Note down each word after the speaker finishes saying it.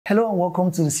Hello and welcome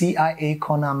to the CIA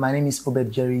Corner. My name is Obed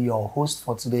Jerry, your host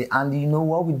for today. And you know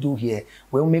what we do here?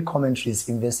 We'll make commentaries,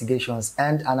 investigations,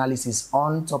 and analysis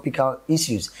on topical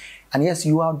issues. And yes,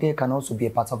 you out there can also be a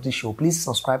part of the show. Please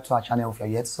subscribe to our channel if you're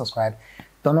yet to subscribe.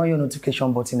 Turn on your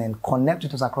notification button and connect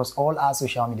with us across all our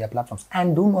social media platforms.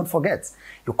 And do not forget,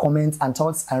 your comments and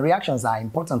thoughts and reactions are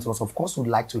important to us. Of course, we'd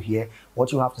like to hear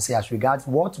what you have to say as regards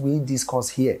what we discuss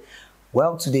here.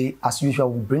 Well, today, as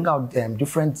usual, we bring out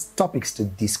different topics to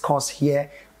discuss here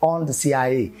on the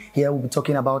CIA. Here we'll be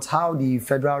talking about how the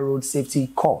Federal Road Safety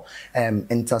Corps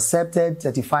intercepted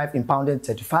 35 impounded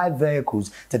 35 vehicles,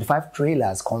 35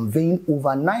 trailers, conveying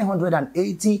over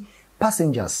 980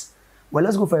 passengers. Well,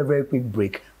 let's go for a very quick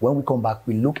break. When we come back,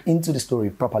 we look into the story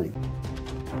properly.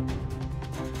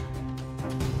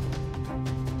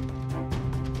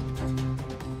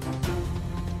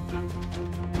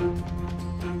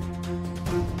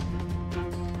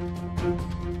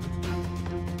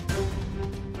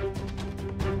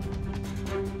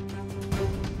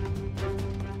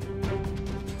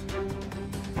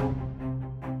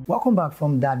 Welcome back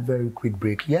from that very quick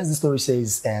break. Yes, the story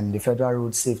says the Federal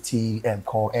Road Safety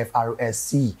Corps,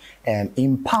 Frsc,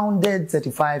 impounded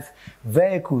 35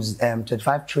 vehicles,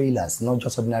 35 trailers, not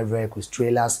just ordinary vehicles,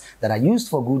 trailers that are used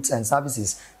for goods and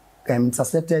services.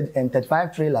 Intercepted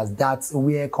 35 trailers that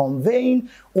were conveying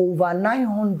over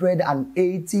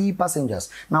 980 passengers.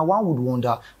 Now, one would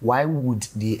wonder, why would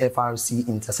the FRC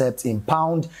intercept,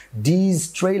 impound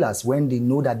these trailers when they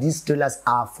know that these trailers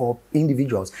are for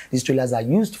individuals? These trailers are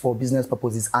used for business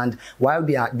purposes, and while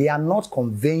they are not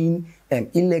conveying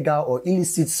illegal or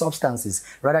illicit substances,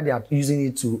 rather they are using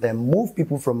it to move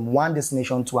people from one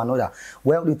destination to another.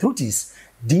 Well, the truth is,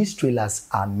 these trailers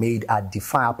are made,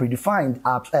 predefined,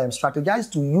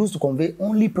 strategized to use to convey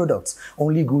only products,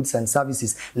 only goods and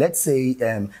services. Let's say,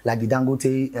 like the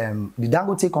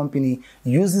Dangote company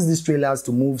uses these trailers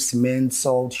to move cement,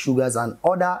 salt, sugars, and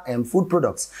other food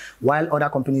products, while other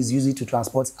companies use it to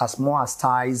transport as small as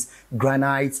ties,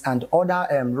 granites, and other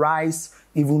rice,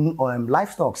 even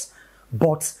livestock.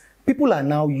 But people are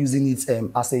now using it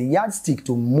as a yardstick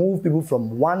to move people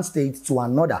from one state to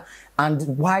another.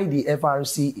 And why the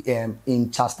FRC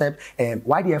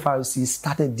why the FRC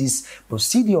started this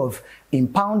procedure of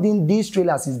impounding these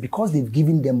trailers is because they've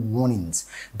given them warnings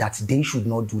that they should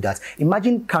not do that.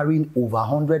 Imagine carrying over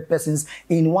 100 persons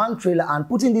in one trailer and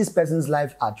putting this person's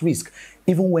life at risk.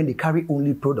 Even when they carry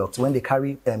only products, when they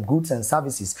carry goods and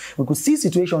services, we could see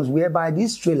situations whereby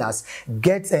these trailers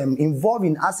get involved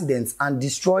in accidents and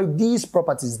destroy these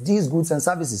properties, these goods and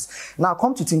services. Now,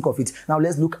 come to think of it, now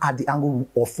let's look at the angle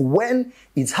of when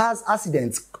it has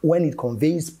accidents, when it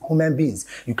conveys human beings.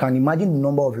 You can imagine the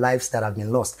number of lives that have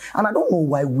been lost. And I don't know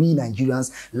why we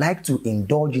Nigerians like to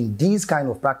indulge in these kind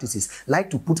of practices, like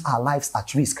to put our lives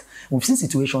at risk. We've seen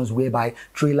situations whereby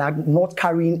trailer not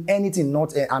carrying anything,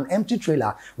 not an empty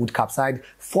trailer, would capsize,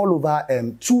 fall over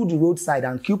to the roadside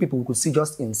and kill people. We could see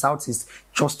just in Southeast,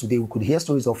 just today, we could hear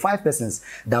stories of 5 persons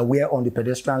that were on the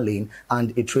pedestrian lane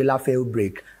and a trailer failed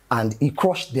brake and it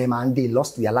crushed them and they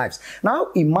lost their lives. Now,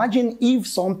 imagine if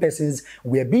some persons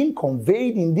were being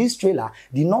conveyed in this trailer,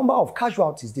 the number of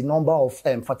casualties, the number of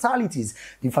fatalities,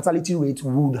 the fatality rate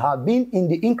would have been in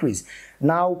the increase.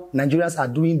 Now, Nigerians are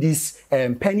doing this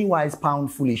penny wise,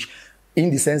 pound foolish, in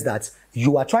the sense that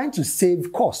you are trying to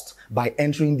save cost by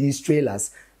entering these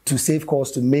trailers to save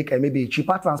costs, to make maybe a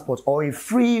cheaper transport or a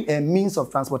free means of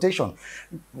transportation,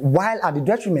 while at the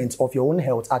detriment of your own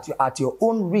health, at your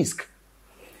own risk.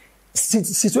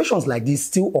 Situations like this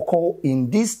still occur in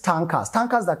these tankers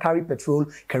that carry petrol,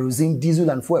 kerosene, diesel,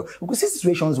 and fuel. We could see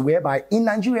situations whereby in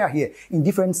Nigeria here, in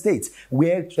different states,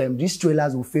 where these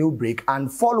trailers will fail brake and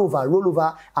fall over, roll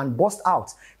over, and burst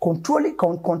out,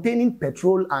 containing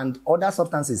petrol and other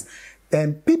substances.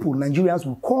 People, Nigerians,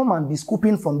 will come and be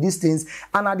scooping from these things,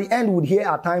 and at the end, would hear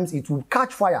at times it would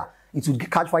catch fire. It would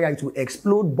catch fire, it would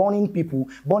explode, burning people,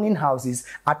 burning houses,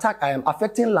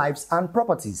 affecting lives and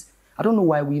properties. I don't know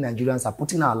why we Nigerians are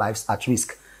putting our lives at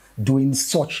risk doing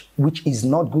such, which is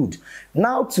not good.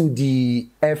 Now to the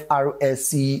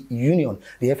Frsc union,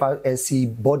 the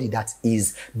Frsc body that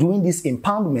is doing this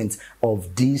impoundment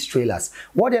of these trailers.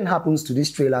 What then happens to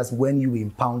these trailers when you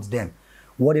impound them?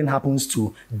 What then happens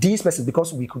to these persons?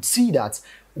 Because we could see that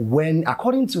when,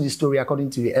 according to the story, according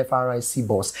to the Frsc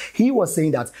boss, he was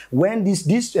saying that when this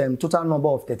total number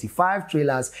of 35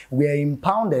 trailers were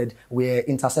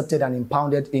intercepted and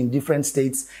impounded in different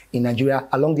states in Nigeria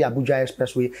along the Abuja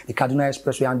Expressway, the Kaduna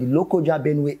Expressway, and the Lokoja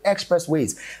Benue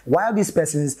Expressways. While these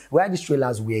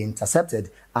trailers were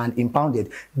intercepted and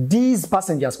impounded, these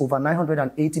passengers, over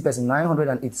 980 persons,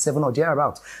 987 or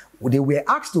thereabouts, they were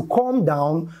asked to come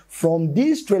down from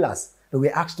these trailers. They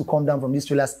were asked to come down from these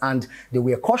trailers, and they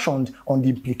were cautioned on the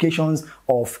implications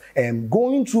of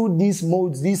going through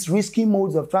these risky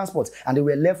modes of transport, and they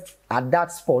were left at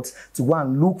that spot to go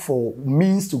and look for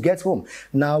means to get home.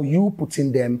 Now you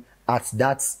putting them at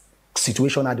that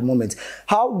situation at the moment.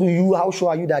 How sure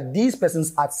are you that these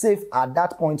persons are safe at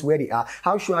that point where they are?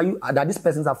 How sure are you that these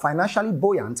persons are financially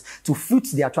buoyant to foot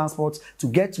their transport to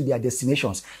get to their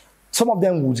destinations? Some of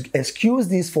them would excuse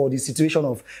this for the situation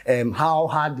of how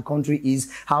hard the country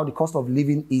is, how the cost of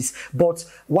living is. But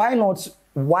why not,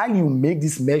 while you make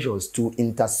these measures to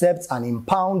intercept and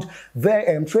impound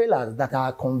trailers that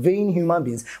are conveying human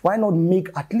beings, why not make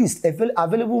at least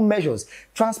available measures,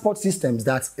 transport systems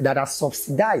that are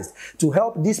subsidized to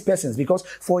help these persons? Because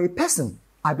for a person,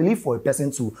 I believe for a person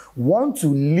to want to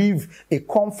live a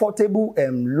comfortable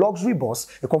luxury bus,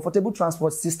 a comfortable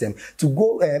transport system, to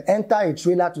go enter a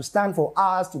trailer to stand for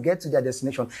hours to get to their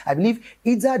destination, I believe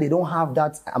either they don't have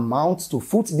that amount to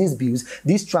foot these bills,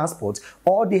 this transport,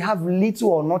 or they have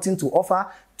little or nothing to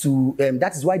offer.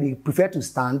 That is why they prefer to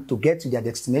stand to get to their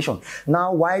destination.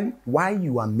 Now, while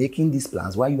you are making these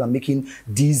plans, while you are making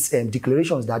these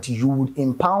declarations that you would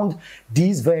impound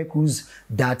these vehicles,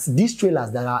 these trailers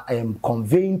that are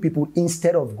conveying people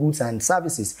instead of goods and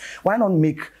services, why not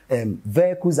make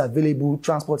vehicles available,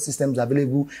 transport systems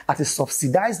available at a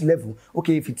subsidized level?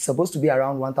 Okay, if it's supposed to be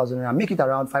around 1,000 naira, make it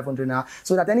around 500 naira,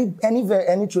 so that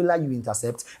any trailer you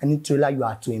intercept, any trailer you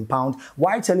are to impound,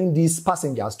 while telling these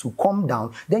passengers to come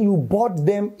down, then you board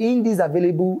them in these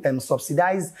available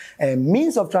subsidized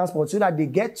means of transport, so that they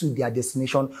get to their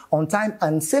destination on time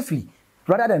and safely,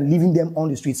 rather than leaving them on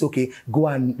the streets. Okay, go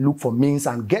and look for means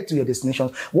and get to your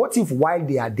destinations. What if while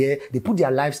they are there, they put their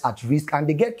lives at risk and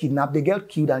they get kidnapped, they get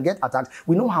killed and get attacked?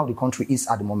 We know how the country is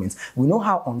at the moment. We know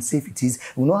how unsafe it is.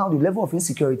 We know how the level of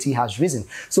insecurity has risen.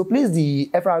 So please,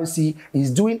 the Frsc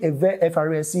is doing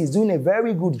a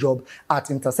very good job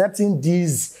at intercepting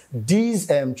these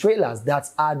trailers that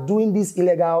are doing this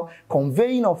illegal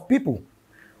conveying of people.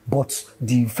 But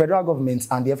the federal government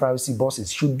and the Frsc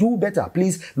bosses should do better.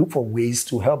 Please look for ways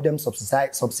to help them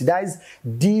subsidize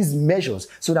these measures,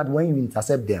 so that when you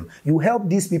intercept them, you help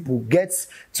these people get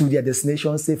to their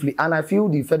destination safely. And I feel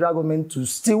the federal government to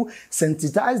still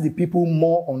sensitize the people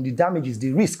more on the damages,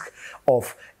 the risk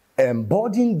of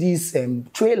boarding these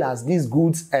trailers, these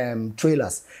goods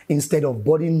trailers, instead of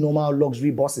boarding normal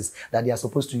luxury buses that they are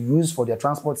supposed to use for their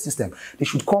transport system. They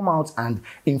should come out and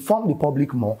inform the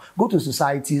public more. Go to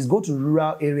societies, go to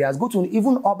rural areas, go to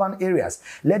even urban areas.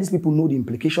 Let these people know the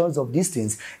implications of these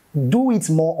things. Do it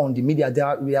more on the media.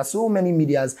 There are so many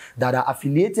medias that are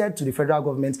affiliated to the federal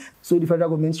government, so the federal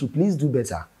government should please do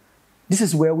better. This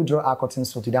is where we draw our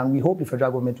curtains for today, and we hope the federal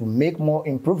government will make more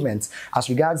improvements as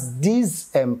regards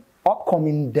these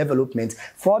upcoming development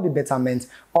for the betterment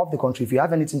of the country. If you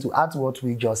have anything to add to what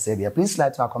we just said here, please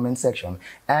slide to our comment section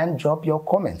and drop your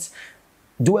comments.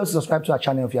 Do well to subscribe to our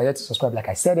channel if you are yet to subscribe. Like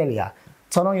I said earlier,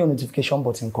 turn on your notification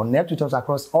button, connect with us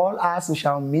across all our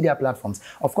social media platforms.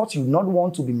 Of course, you do not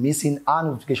want to be missing our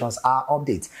notifications, our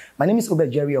updates. My name is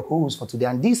Obed Jerry, your co-host for today,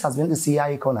 and this has been the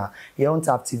CIA Corner here on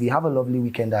TAP TV. Have a lovely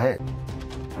weekend ahead.